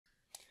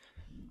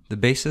The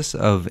basis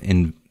of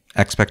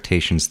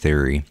expectations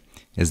theory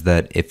is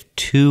that if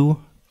two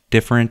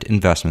different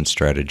investment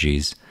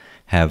strategies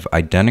have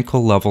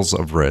identical levels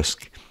of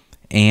risk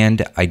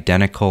and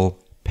identical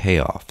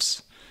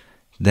payoffs,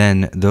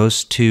 then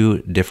those two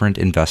different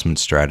investment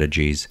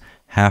strategies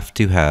have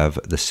to have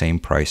the same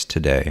price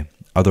today.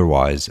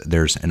 Otherwise,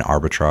 there's an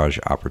arbitrage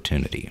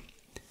opportunity.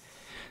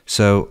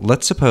 So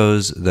let's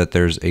suppose that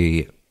there's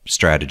a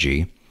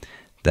strategy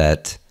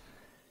that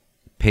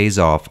pays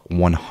off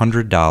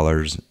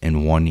 $100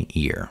 in 1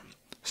 year.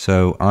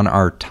 So on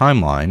our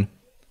timeline,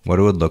 what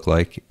it would look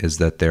like is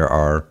that there's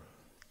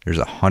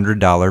a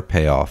 $100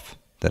 payoff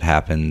that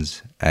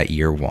happens at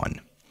year 1.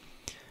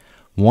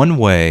 One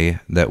way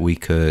that we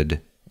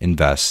could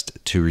invest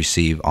to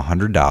receive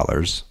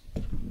 $100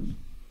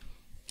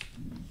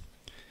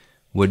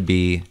 would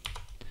be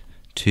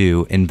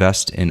to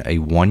invest in a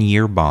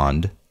 1-year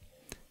bond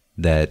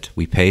that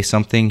we pay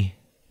something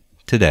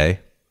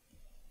today,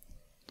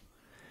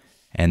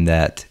 and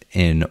that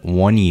in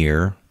 1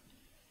 year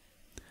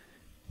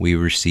we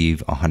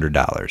receive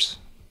 $100.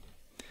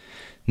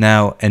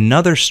 Now,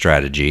 another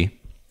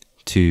strategy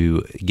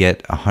to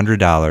get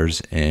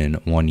 $100 in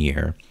 1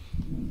 year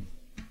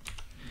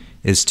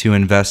is to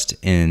invest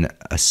in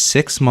a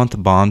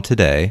 6-month bond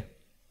today.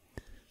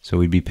 So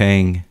we'd be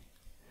paying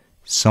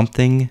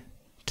something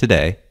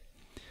today.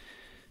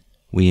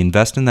 We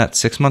invest in that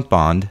 6-month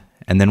bond,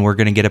 and then we're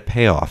going to get a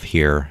payoff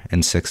here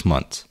in 6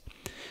 months.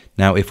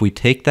 Now, if we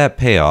take that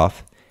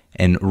payoff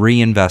and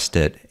reinvest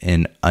it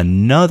in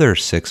another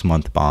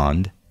 6-month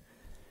bond,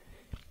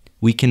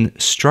 we can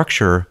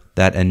structure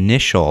that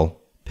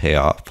initial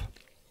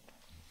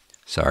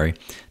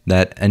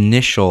that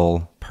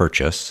initial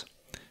purchase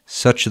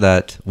such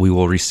that we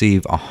will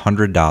receive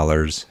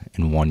 $100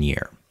 in 1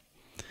 year.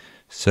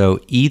 So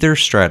either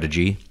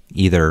strategy,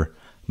 either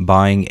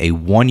buying a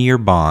 1-year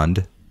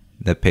bond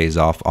that pays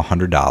off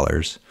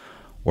 $100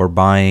 or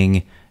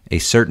buying a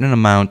certain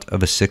amount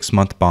of a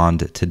 6-month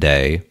bond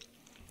today,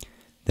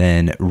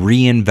 then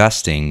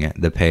reinvesting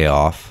the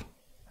payoff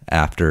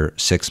after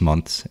 6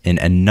 months in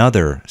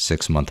another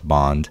 6-month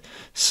bond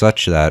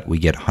such that we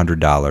get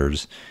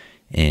 $100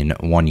 in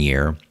 1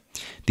 year.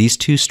 These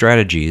two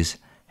strategies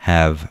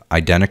have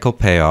identical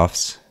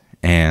payoffs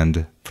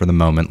and, for the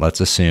moment, let's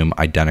assume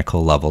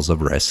identical levels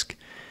of risk.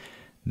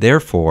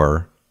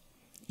 Therefore,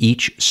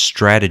 each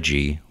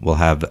strategy will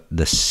have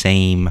the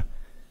same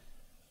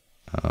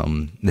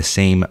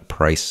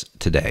price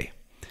today.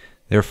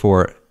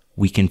 Therefore,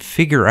 we can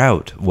figure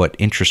out what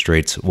interest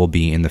rates will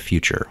be in the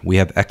future. We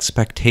have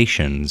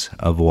expectations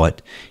of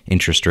what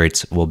interest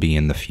rates will be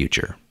in the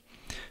future.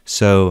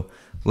 So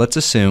let's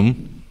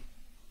assume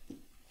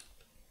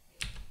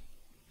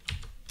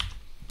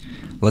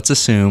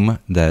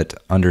that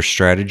under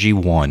strategy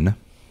 1,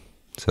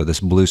 so this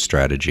blue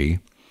strategy,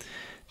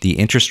 the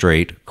interest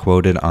rate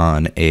quoted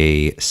on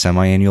a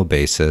semi-annual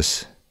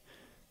basis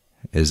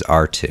is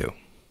R2.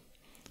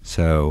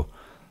 So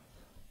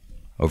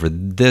over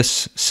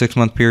this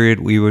 6-month period,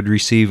 we would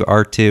receive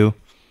R2,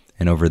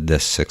 and over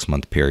this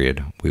 6-month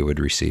period, we would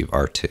receive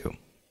R2.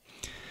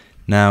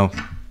 Now,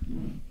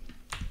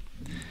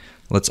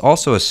 let's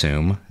also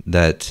assume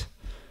that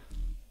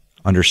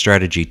under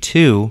strategy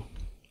 2,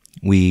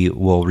 we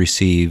will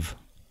receive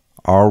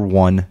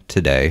R1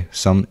 today,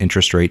 some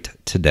interest rate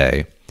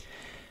today,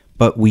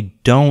 but we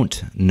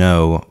don't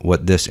know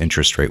what this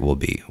interest rate will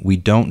be. We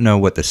don't know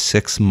what the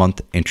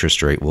 6-month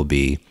interest rate will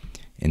be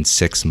in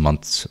 6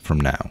 months from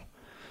now.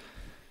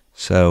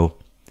 So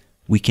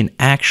we can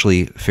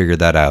actually figure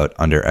that out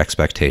under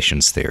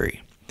expectations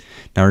theory.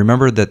 Now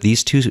remember that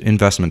these two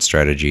investment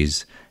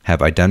strategies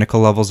have identical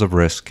levels of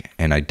risk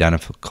and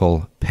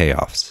identical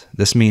payoffs.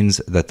 This means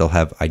that they'll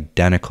have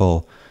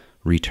identical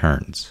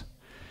returns.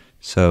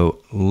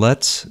 So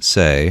let's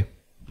say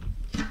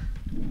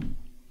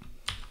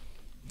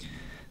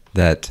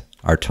that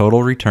our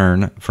total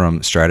return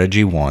from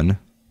strategy 1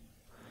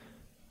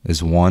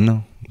 is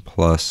 1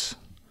 plus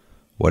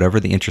whatever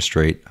the interest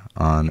rate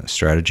on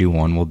strategy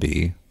 1 will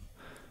be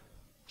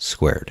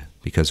squared,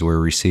 because we're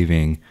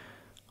receiving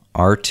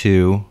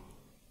R2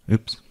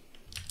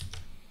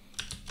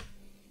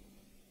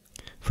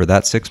 for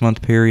that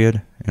 6-month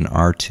period and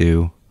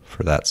R2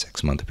 for that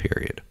 6-month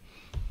period.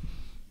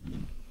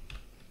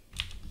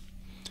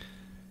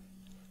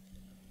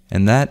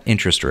 And that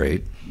interest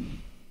rate,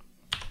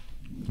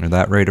 or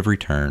that rate of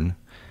return,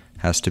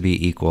 has to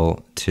be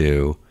equal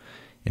to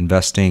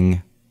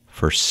investing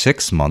for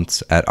 6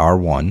 months at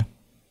R1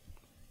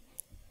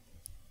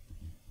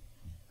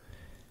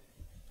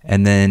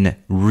 and then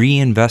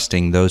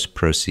reinvesting those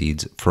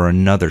proceeds for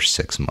another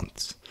 6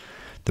 months.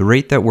 The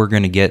rate that we're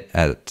going to get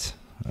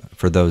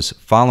for those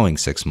following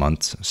 6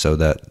 months, so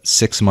that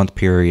 6-month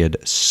period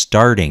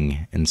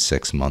starting in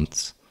 6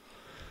 months,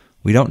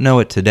 we don't know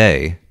it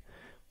today,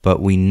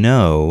 but we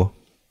know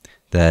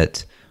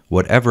that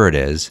whatever it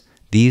is,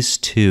 these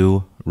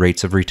two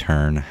rates of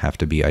return have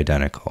to be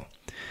identical.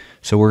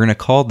 So we're going to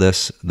call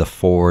this the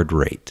forward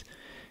rate.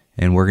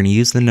 And we're going to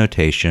use the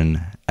notation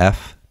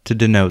F to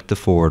denote the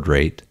forward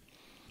rate,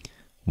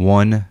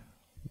 1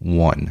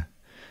 1.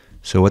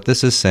 So what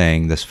this is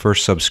saying, this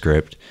first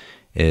subscript,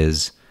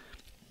 is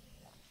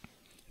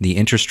the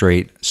interest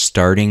rate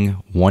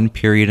starting one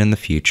period in the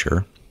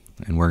future,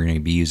 and we're going to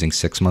be using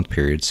 6-month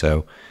periods.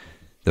 So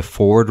the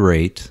forward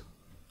rate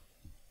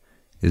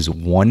is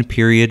one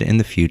period in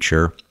the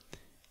future,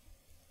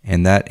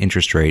 and that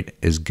interest rate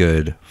is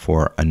good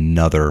for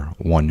another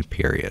one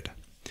period.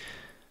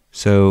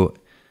 So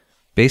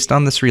based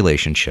on this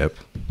relationship,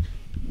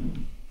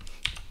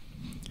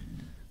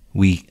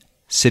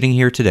 sitting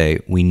here today,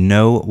 we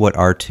know what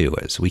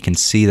R2 is. We can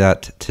see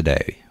that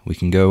today. We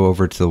can go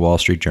over to the Wall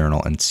Street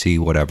Journal and see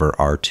whatever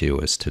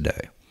R2 is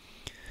today.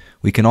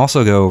 We can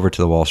also go over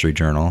to the Wall Street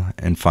Journal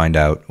and find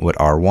out what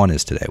R1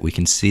 is today. We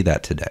can see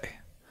that today.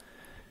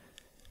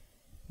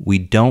 We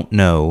don't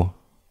know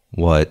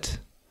what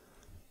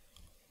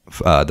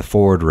the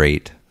forward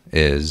rate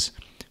is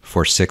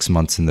for 6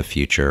 months in the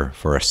future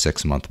for a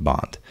 6-month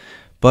bond.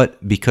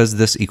 But because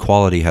this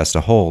equality has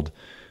to hold,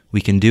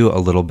 we can do a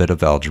little bit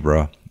of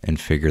algebra and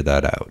figure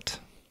that out.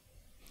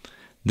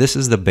 This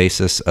is the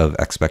basis of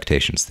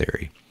expectations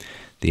theory.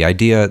 The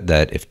idea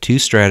that if two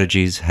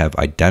strategies have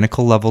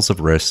identical levels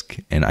of risk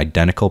and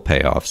identical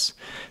payoffs,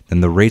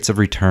 then the rates of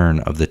return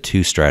of the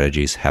two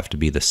strategies have to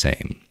be the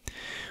same.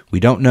 We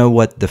don't know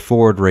what the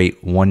forward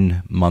rate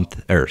one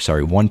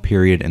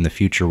period in the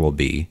future will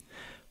be,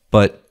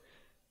 but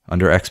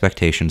under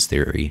expectations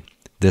theory,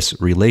 this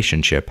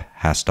relationship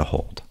has to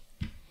hold.